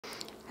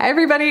Hi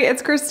everybody,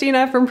 it's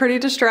Christina from Pretty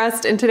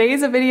Distressed. In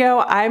today's video,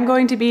 I'm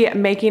going to be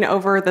making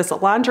over this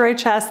lingerie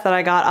chest that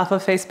I got off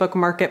of Facebook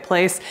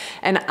Marketplace,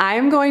 and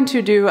I'm going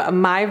to do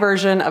my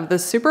version of the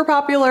super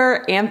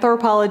popular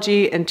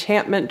Anthropologie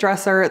Enchantment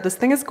Dresser. This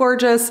thing is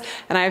gorgeous,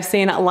 and I've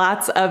seen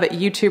lots of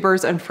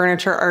YouTubers and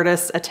furniture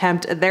artists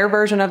attempt their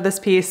version of this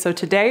piece, so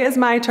today is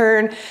my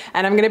turn,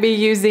 and I'm gonna be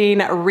using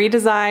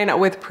Redesign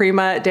with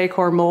Prima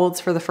Decor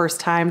Moulds for the first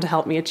time to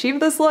help me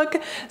achieve this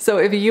look. So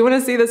if you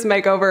wanna see this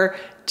makeover,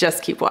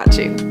 just keep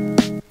watching.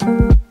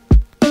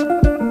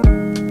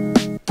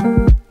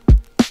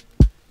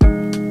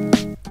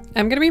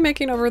 I'm gonna be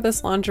making over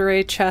this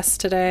lingerie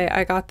chest today.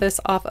 I got this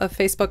off of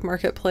Facebook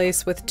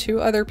Marketplace with two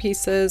other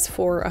pieces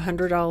for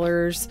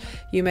 $100.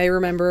 You may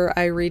remember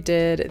I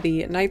redid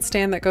the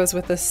nightstand that goes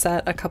with this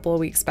set a couple of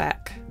weeks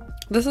back.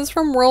 This is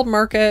from World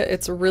Market.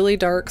 It's really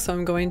dark, so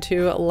I'm going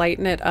to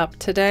lighten it up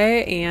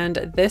today.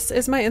 And this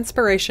is my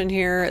inspiration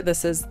here.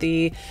 This is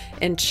the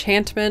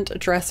Enchantment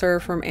Dresser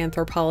from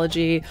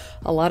Anthropologie.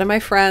 A lot of my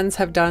friends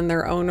have done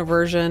their own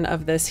version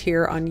of this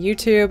here on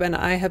YouTube, and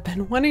I have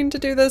been wanting to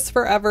do this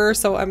forever.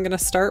 So I'm gonna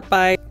start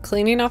by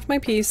cleaning off my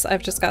piece.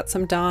 I've just got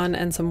some Dawn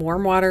and some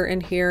warm water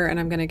in here,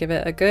 and I'm gonna give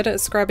it a good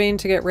scrubbing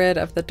to get rid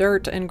of the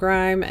dirt and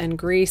grime and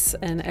grease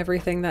and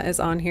everything that is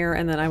on here.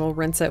 And then I will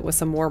rinse it with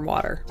some warm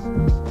water.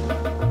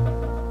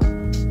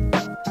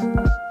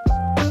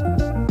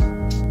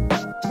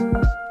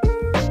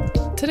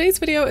 Today's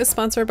video is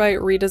sponsored by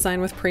Redesign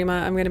with Prima.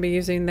 I'm going to be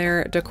using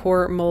their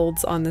Decor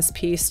Moulds on this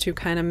piece to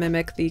kind of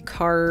mimic the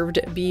carved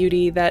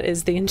beauty that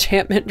is the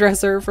Enchantment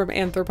Dresser from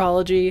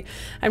Anthropologie.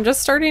 I'm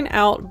just starting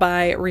out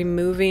by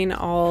removing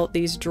all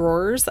these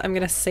drawers. I'm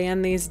going to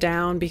sand these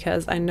down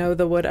because I know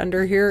the wood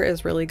under here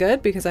is really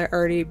good because I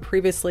already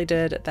previously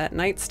did that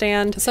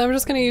nightstand. So I'm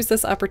just going to use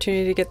this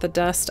opportunity to get the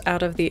dust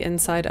out of the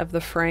inside of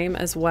the frame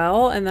as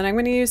well. And then I'm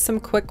going to use some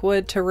quick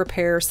wood to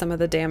repair some of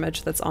the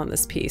damage that's on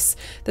this piece.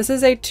 This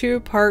is a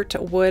two-part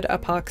wood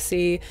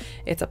epoxy.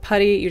 It's a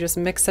putty. You just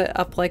mix it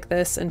up like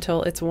this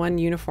until it's one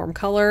uniform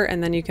color,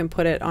 and then you can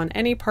put it on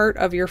any part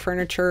of your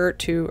furniture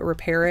to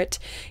repair it,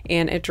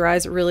 and it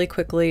dries really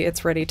quickly.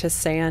 It's ready to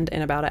sand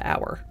in about an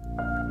hour.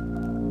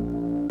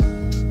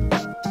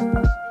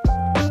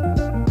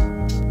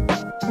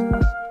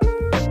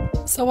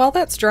 So while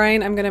that's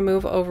drying, I'm going to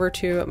move over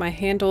to my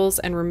handles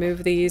and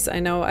remove these.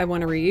 I know I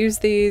want to reuse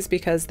these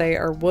because they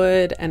are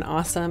wood and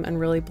awesome and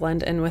really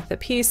blend in with the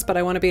piece, but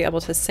I want to be able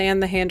to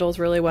sand the handles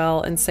really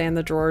well and sand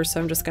the drawers.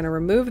 So I'm just going to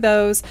remove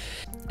those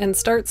and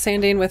start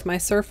sanding with my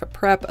Surf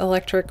Prep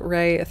Electric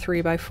Ray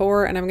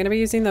 3x4. And I'm going to be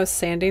using those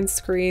sanding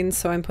screens.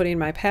 So I'm putting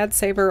my pad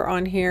saver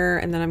on here,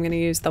 and then I'm going to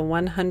use the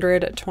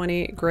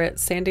 120 grit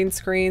sanding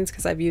screens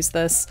because I've used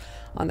this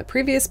on the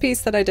previous piece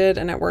that I did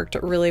and it worked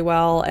really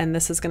well, and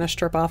this is going to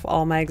strip off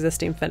all my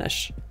existing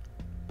finish.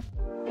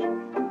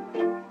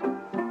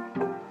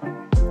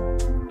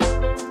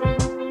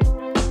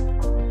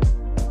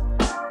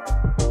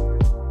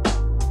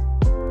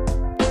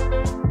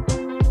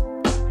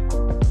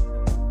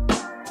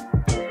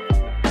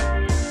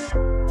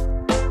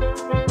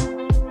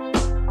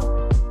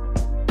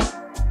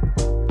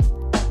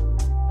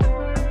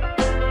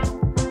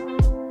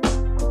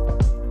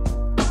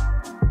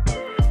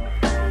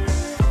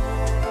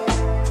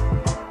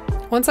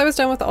 Once I was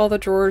done with all the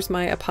drawers,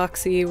 my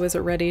epoxy was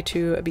ready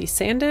to be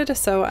sanded,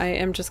 so I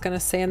am just going to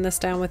sand this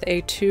down with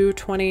a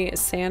 220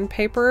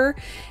 sandpaper,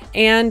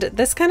 and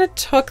this kind of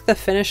took the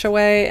finish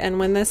away, and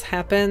when this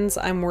happens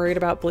I'm worried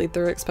about bleed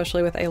through,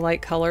 especially with a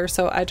light color,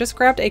 so I just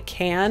grabbed a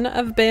can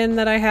of bin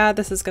that I had.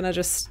 This is going to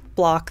just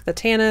block the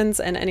tannins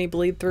and any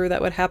bleed through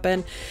that would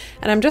happen,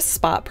 and I'm just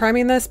spot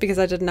priming this because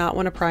I did not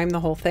want to prime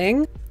the whole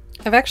thing.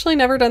 I've actually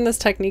never done this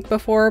technique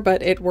before,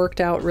 but it worked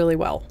out really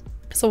well.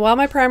 So while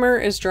my primer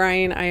is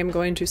drying, I am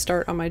going to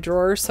start on my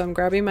drawers. So I'm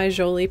grabbing my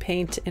Jolie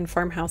paint in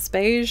Farmhouse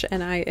Beige,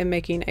 and I am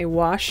making a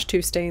wash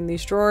to stain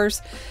these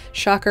drawers.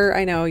 Shocker,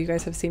 I know you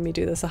guys have seen me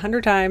do this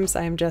 100 times.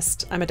 I'm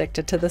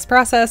addicted to this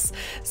process.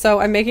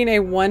 So I'm making a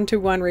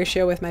 1-to-1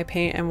 ratio with my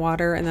paint and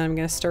water, and then I'm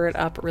going to stir it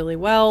up really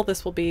well.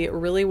 This will be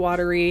really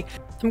watery.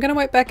 I'm going to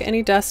wipe back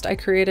any dust I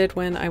created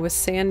when I was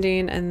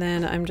sanding, and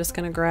then I'm just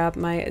going to grab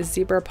my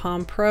Zebra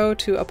Palm Pro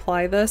to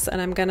apply this,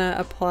 and I'm going to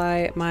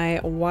apply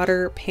my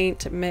water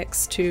paint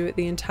mix to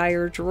the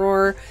entire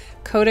drawer,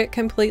 coat it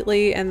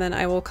completely, and then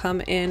I will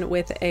come in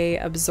with a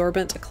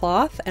absorbent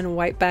cloth and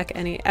wipe back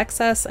any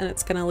excess, and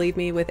it's going to leave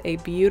me with a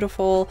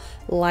beautiful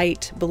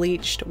light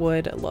bleached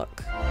wood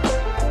look.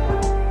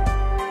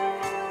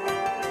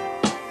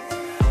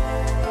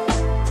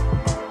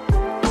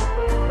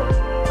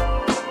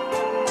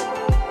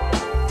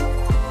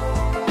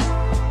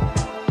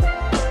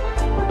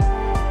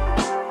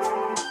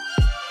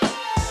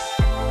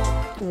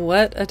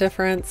 What a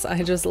difference.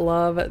 I just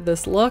love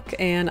this look,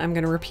 and I'm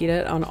going to repeat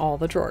it on all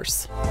the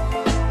drawers.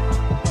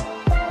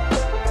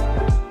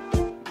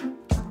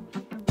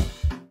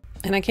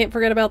 And I can't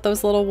forget about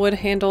those little wood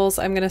handles.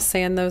 I'm going to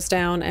sand those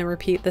down and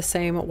repeat the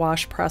same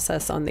wash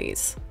process on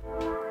these.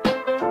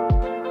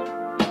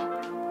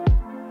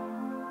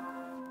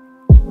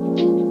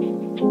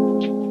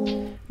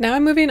 Now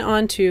I'm moving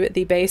on to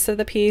the base of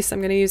the piece.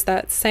 I'm going to use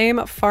that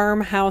same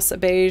farmhouse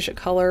beige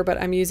color,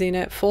 but I'm using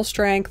it full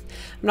strength.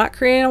 I'm not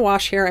creating a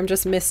wash here. I'm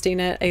just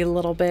misting it a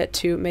little bit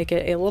to make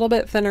it a little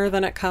bit thinner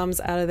than it comes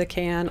out of the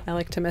can. I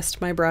like to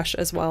mist my brush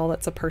as well.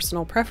 That's a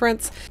personal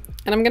preference.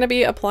 And I'm going to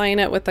be applying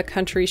it with the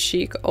Country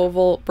Chic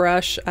oval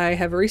brush. I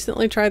have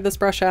recently tried this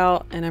brush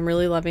out and I'm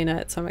really loving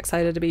it, so I'm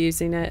excited to be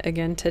using it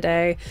again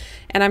today.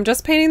 And I'm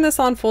just painting this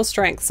on full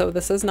strength, so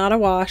this is not a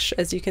wash.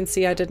 As you can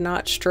see, I did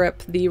not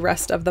strip the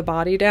rest of the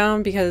body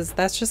down because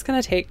that's just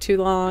going to take too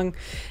long,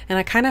 and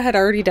I kind of had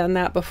already done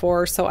that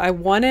before. So I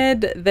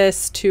wanted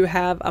this to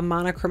have a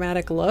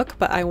monochromatic look,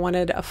 but I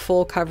wanted a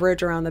full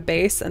coverage around the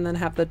base and then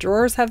have the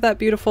drawers have that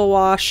beautiful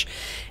wash.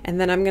 And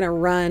then I'm going to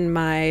run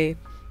my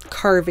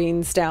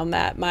carvings down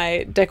that,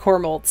 my decor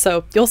mold.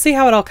 So you'll see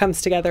how it all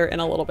comes together in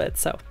a little bit,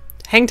 so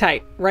hang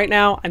tight. Right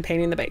now I'm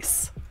painting the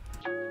base.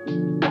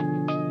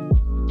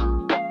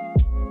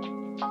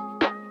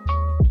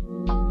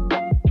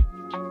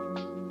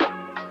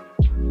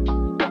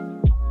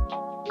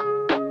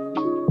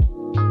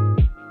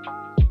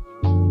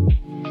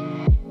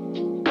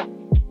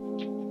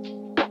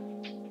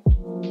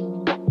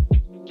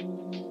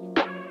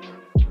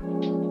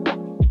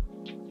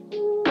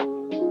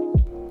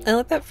 I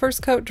let that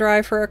first coat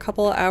dry for a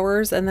couple of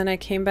hours, and then I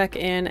came back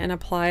in and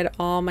applied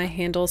all my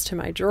handles to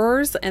my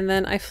drawers, and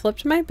then I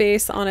flipped my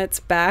base on its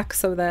back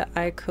so that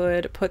I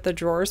could put the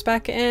drawers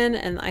back in.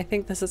 And I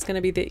think this is going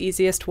to be the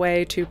easiest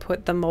way to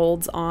put the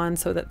molds on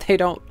so that they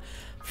don't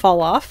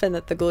fall off and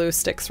that the glue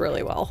sticks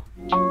really well.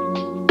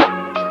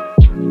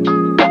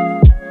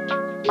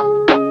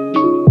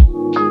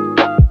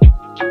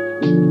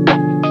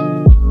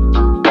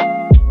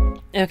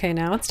 Okay,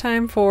 now it's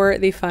time for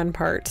the fun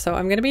part. So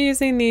I'm going to be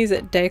using these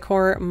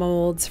decor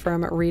molds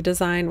from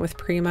Redesign with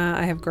Prima.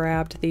 I have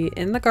grabbed the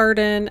In the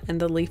Garden and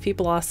the Leafy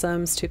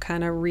Blossoms to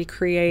kind of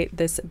recreate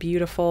this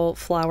beautiful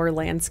flower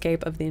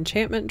landscape of the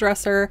enchantment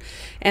dresser.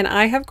 And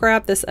I have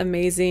grabbed this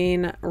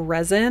amazing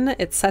resin.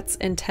 It sets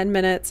in 10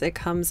 minutes. It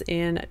comes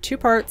in 2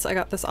 parts. I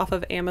got this off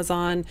of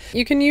Amazon.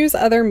 You can use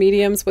other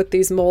mediums with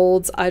these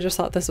molds. I just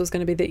thought this was going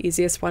to be the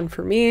easiest one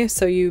for me.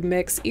 So you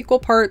mix equal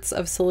parts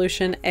of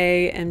solution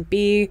A and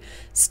B,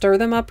 stir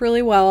them up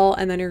really well,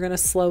 and then you're going to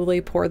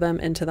slowly pour them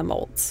into the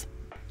molds.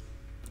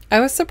 I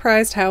was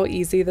surprised how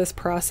easy this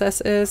process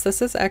is. This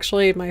is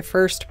actually my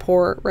first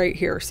pour right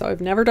here. So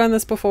I've never done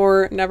this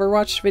before, never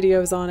watched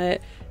videos on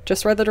it,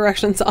 just read the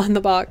directions on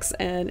the box,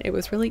 and it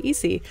was really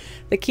easy.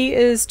 The key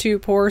is to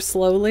pour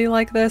slowly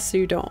like this so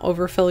you don't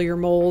overfill your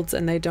molds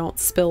and they don't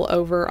spill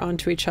over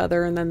onto each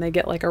other and then they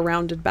get like a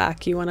rounded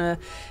back. You want to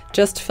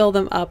just fill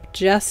them up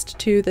just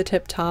to the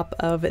tip top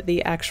of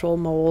the actual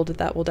mold.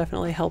 That will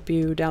definitely help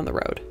you down the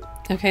road.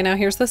 Okay, now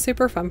here's the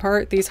super fun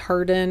part. These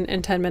harden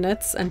in 10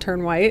 minutes and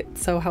turn white.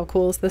 So how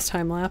cool is this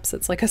time lapse?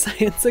 It's like a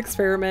science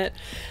experiment.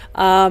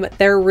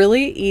 They're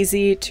really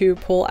easy to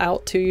pull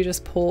out too. You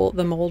just pull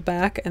the mold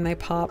back and they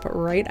pop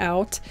right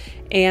out.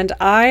 And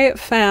I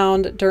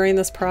found during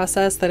this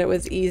process that it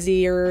was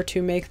easier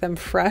to make them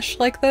fresh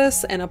like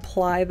this and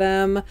apply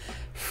them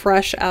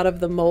fresh out of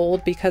the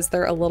mold because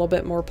they're a little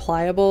bit more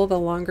pliable. The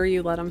longer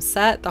you let them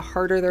set, the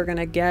harder they're going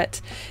to get,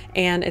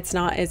 and it's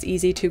not as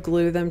easy to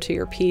glue them to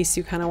your piece.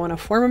 You kind of want to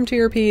form them to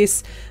your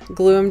piece,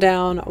 glue them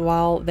down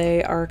while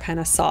they are kind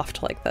of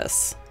soft like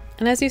this.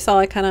 And as you saw,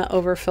 I kind of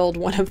overfilled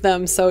one of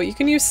them, so you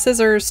can use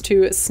scissors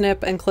to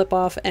snip and clip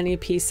off any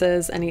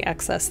pieces, any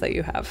excess that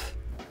you have.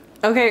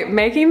 Okay,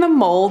 making the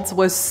molds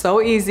was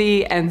so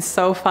easy and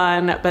so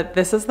fun, but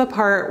this is the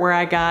part where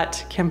I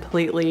got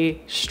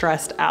completely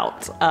stressed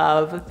out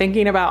of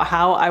thinking about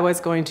how I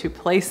was going to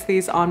place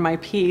these on my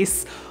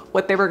piece,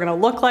 what they were gonna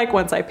look like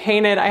once I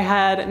painted. I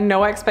had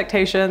no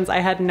expectations. I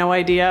had no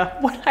idea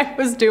what I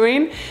was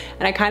doing.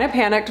 And I kind of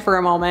panicked for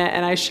a moment,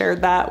 and I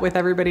shared that with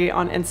everybody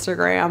on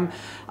Instagram.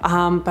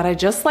 But I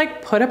just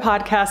like put a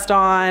podcast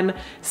on,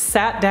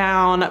 sat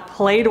down,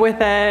 played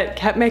with it,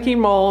 kept making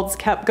molds,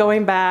 kept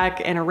going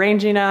back and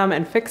arranging them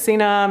and fixing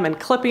them and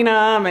clipping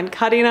them and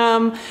cutting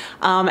them.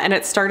 And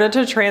it started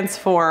to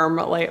transform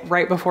like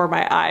right before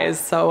my eyes.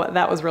 So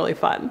that was really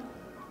fun.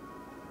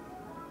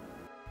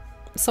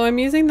 So I'm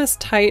using this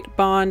Tight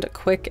Bond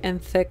Quick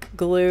and Thick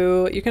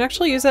glue. You can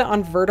actually use it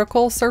on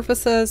vertical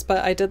surfaces,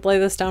 but I did lay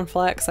this down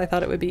flat because I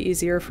thought it would be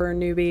easier for a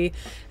newbie.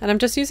 And I'm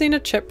just using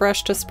a chip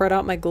brush to spread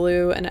out my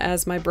glue, and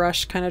as my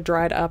brush kind of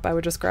dried up, I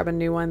would just grab a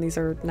new one. These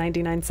are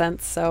 99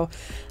 cents, so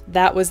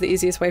that was the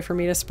easiest way for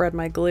me to spread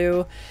my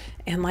glue.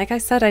 And like I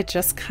said, I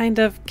just kind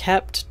of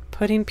kept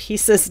putting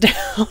pieces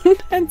down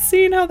and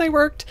seeing how they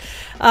worked.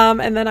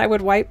 And then I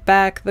would wipe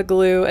back the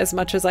glue as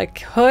much as I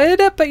could,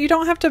 but you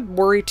don't have to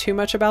worry too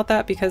much about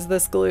that because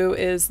this glue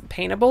is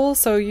paintable,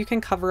 so you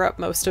can cover up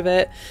most of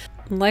it.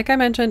 Like I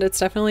mentioned, it's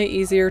definitely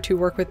easier to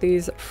work with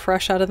these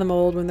fresh out of the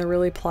mold when they're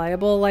really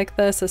pliable like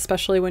this,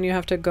 especially when you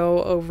have to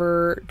go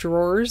over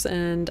drawers,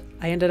 and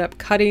I ended up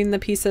cutting the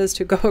pieces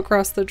to go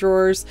across the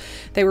drawers.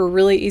 They were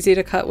really easy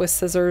to cut with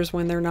scissors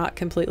when they're not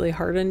completely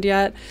hardened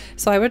yet.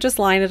 So I would just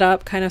line it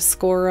up, kind of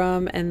score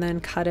them, and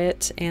then cut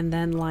it, and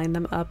then line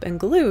them up and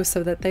glue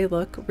so that they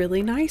look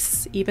really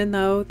nice, even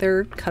though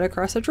they're cut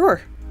across a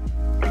drawer.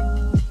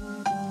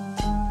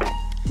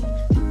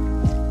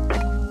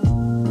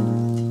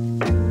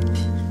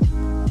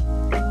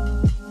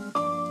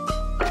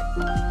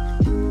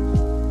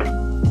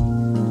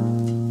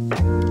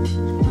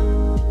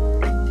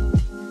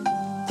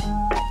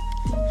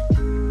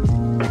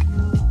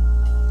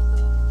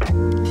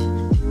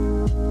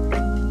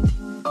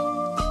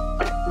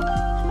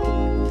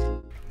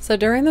 So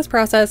during this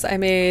process, I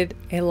made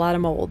a lot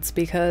of molds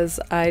because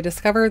I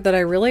discovered that I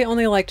really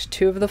only liked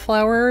 2 of the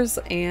flowers,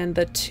 and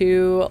the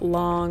 2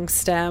 long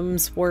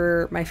stems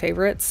were my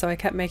favorites. So I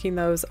kept making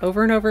those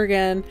over and over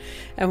again.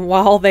 And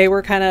while they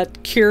were kind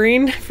of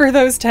curing for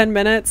those 10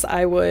 minutes,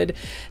 I would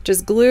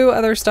just glue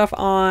other stuff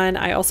on.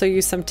 I also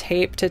used some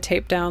tape to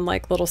tape down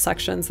like little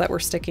sections that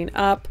were sticking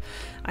up.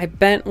 I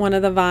bent one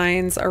of the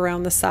vines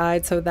around the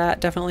side, so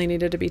that definitely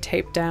needed to be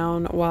taped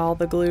down while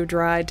the glue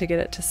dried to get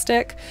it to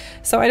stick.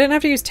 So I didn't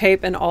have to use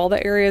tape in all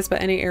the areas,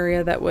 but any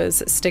area that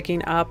was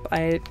sticking up,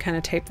 I kind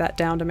of taped that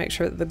down to make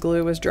sure that the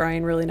glue was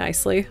drying really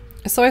nicely.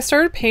 So I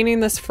started painting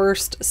this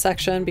first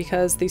section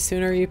because the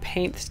sooner you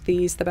paint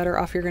these, the better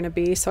off you're going to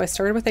be. So I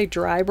started with a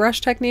dry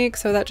brush technique.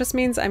 So that just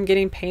means I'm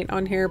getting paint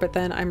on here, but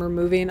then I'm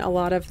removing a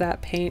lot of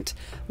that paint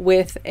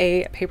with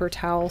a paper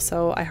towel.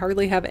 So I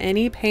hardly have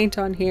any paint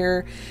on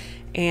here,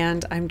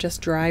 and I'm just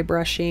dry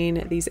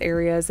brushing these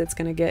areas it's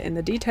going to get in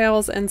the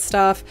details and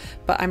stuff,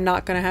 but I'm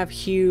not going to have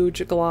huge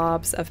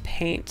globs of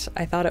paint.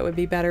 I thought it would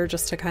be better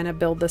just to kind of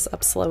build this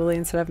up slowly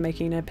instead of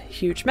making a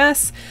huge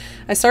mess.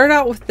 I started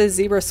out with the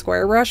zebra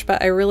square brush,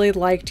 but I really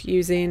liked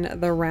using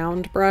the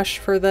round brush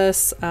for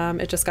this.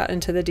 It just got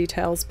into the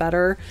details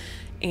better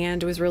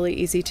and was really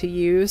easy to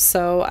use.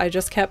 So I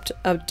just kept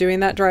doing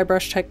that dry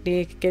brush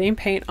technique, getting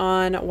paint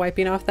on,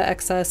 wiping off the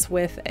excess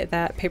with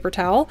that paper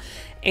towel,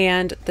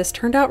 and this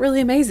turned out really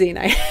amazing.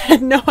 I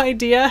had no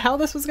idea how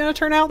this was going to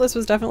turn out. This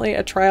was definitely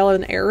a trial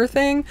and error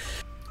thing,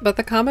 but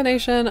the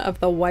combination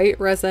of the white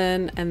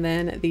resin and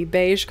then the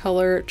beige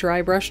color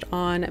dry brushed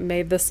on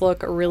made this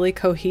look really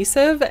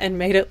cohesive and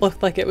made it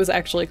look like it was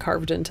actually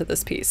carved into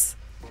this piece.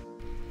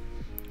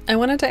 I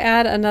wanted to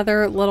add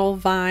another little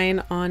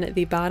vine on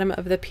the bottom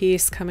of the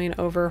piece coming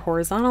over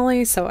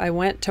horizontally, so I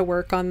went to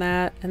work on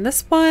that, and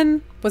this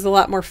one was a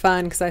lot more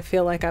fun because I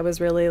feel like I was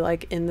really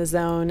like in the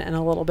zone and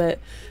a little bit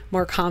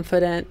more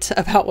confident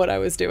about what I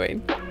was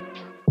doing.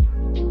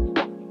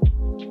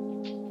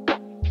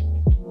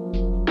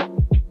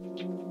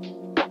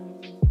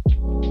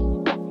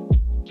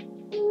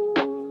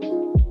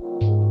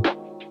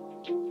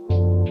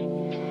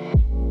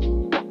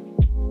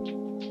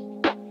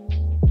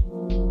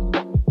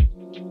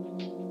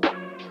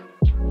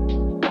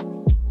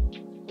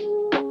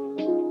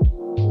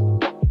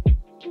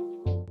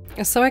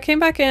 So I came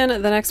back in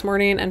the next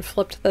morning and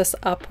flipped this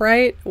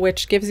upright,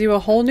 which gives you a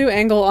whole new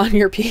angle on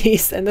your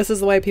piece, and this is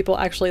the way people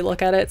actually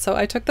look at it. So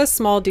I took this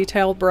small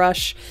detail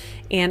brush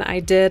and I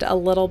did a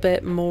little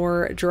bit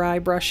more dry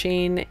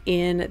brushing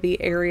in the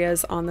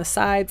areas on the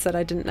sides that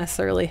I didn't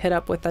necessarily hit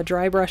up with the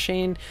dry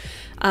brushing.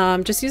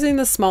 Just using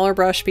the smaller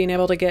brush, being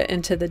able to get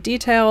into the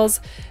details,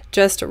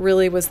 just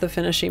really was the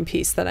finishing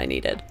piece that I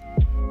needed.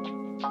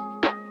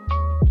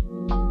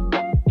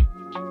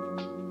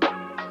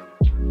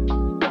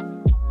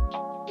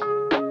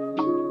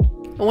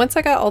 Once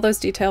I got all those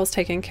details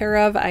taken care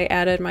of, I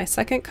added my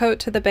second coat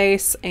to the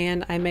base,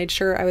 and I made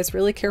sure I was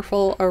really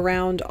careful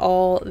around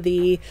all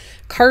the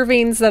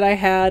carvings that I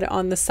had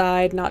on the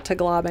side not to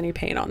glob any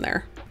paint on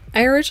there.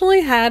 I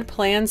originally had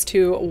plans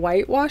to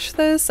whitewash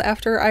this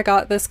after I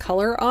got this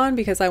color on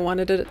because I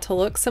wanted it to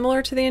look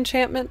similar to the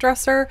enchantment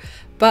dresser,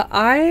 but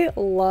I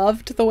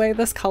loved the way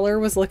this color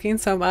was looking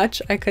so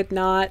much. I could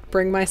not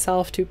bring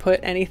myself to put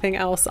anything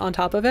else on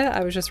top of it.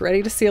 I was just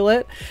ready to seal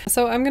it.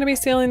 So I'm going to be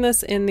sealing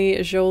this in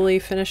the Jolie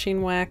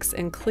finishing wax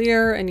in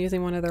clear and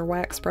using one of their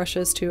wax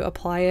brushes to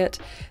apply it.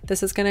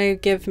 This is going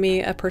to give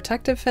me a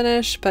protective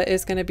finish, but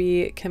is going to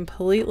be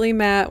completely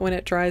matte when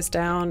it dries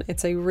down.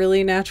 It's a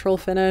really natural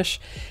finish.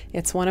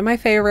 It's one of my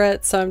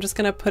favorites, so I'm just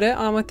going to put it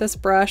on with this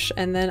brush,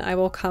 and then I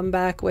will come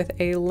back with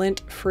a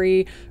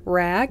lint-free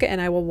rag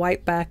and I will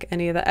wipe back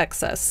any of the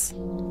excess.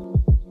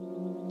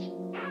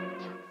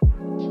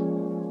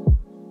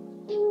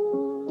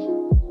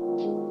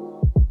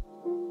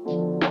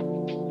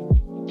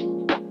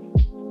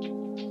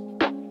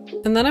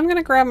 And then I'm going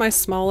to grab my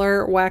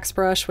smaller wax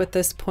brush with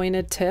this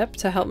pointed tip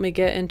to help me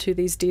get into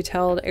these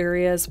detailed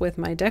areas with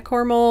my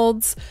decor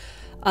molds.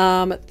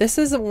 This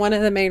is one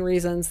of the main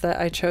reasons that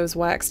I chose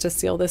wax to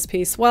seal this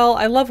piece. Well,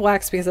 I love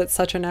wax because it's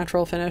such a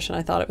natural finish and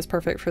I thought it was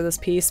perfect for this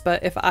piece,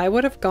 but if I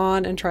would have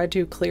gone and tried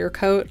to clear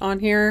coat on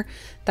here,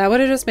 that would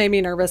have just made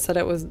me nervous that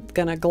it was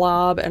gonna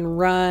glob and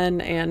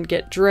run and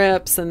get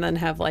drips and then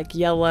have like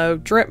yellow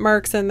drip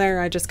marks in there.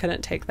 I just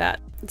couldn't take that.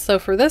 So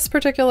for this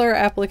particular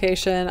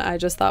application, I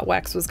just thought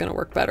wax was gonna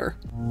work better.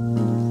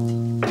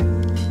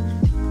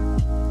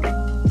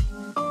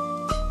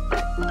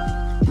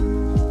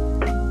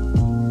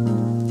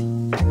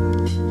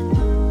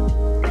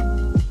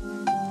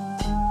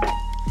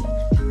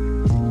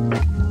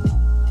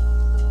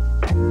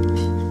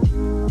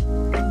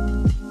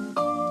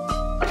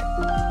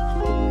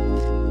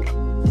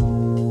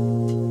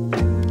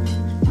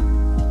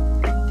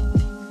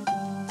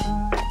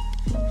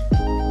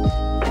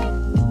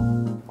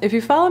 If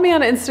you follow me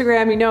on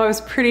Instagram, you know I was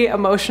pretty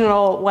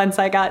emotional once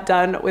I got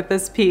done with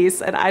this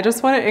piece, and I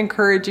just want to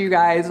encourage you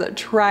guys,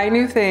 try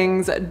new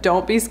things,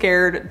 don't be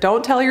scared,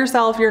 don't tell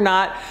yourself you're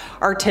not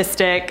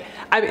artistic.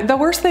 I mean, the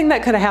worst thing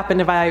that could have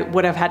happened if I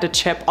would have had to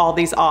chip all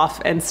these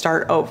off and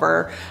start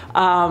over.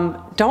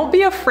 Don't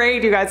be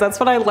afraid, you guys.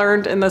 That's what I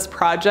learned in this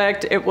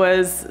project. It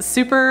was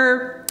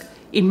super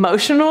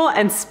emotional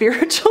and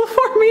spiritual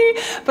for me,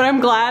 but I'm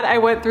glad I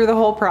went through the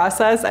whole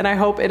process, and I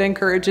hope it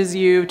encourages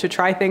you to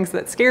try things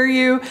that scare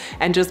you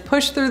and just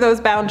push through those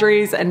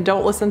boundaries and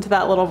don't listen to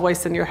that little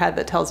voice in your head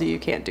that tells you you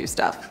can't do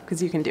stuff,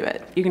 because you can do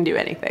it. You can do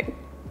anything.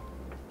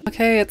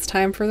 Okay, it's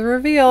time for the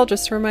reveal.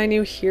 Just to remind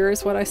you,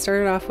 here's what I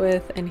started off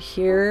with, and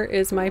here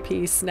is my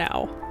piece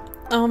now.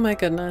 Oh my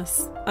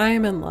goodness, I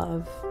am in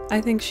love. I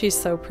think she's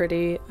so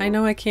pretty. I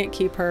know I can't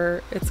keep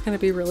her. It's gonna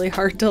be really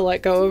hard to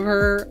let go of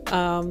her,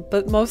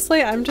 but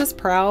mostly I'm just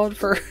proud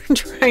for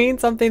trying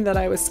something that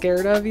I was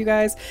scared of, you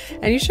guys.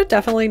 And you should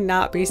definitely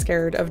not be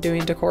scared of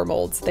doing decor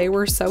molds. They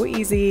were so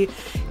easy,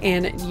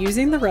 and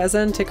using the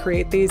resin to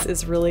create these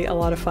is really a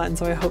lot of fun,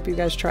 so I hope you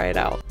guys try it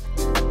out.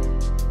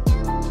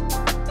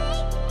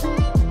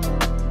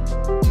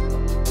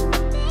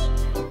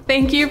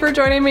 Thank you for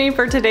joining me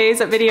for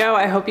today's video.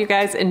 I hope you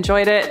guys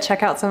enjoyed it.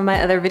 Check out some of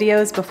my other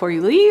videos before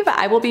you leave.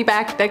 I will be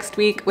back next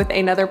week with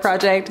another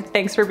project.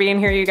 Thanks for being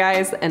here, you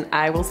guys, and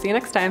I will see you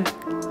next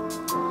time.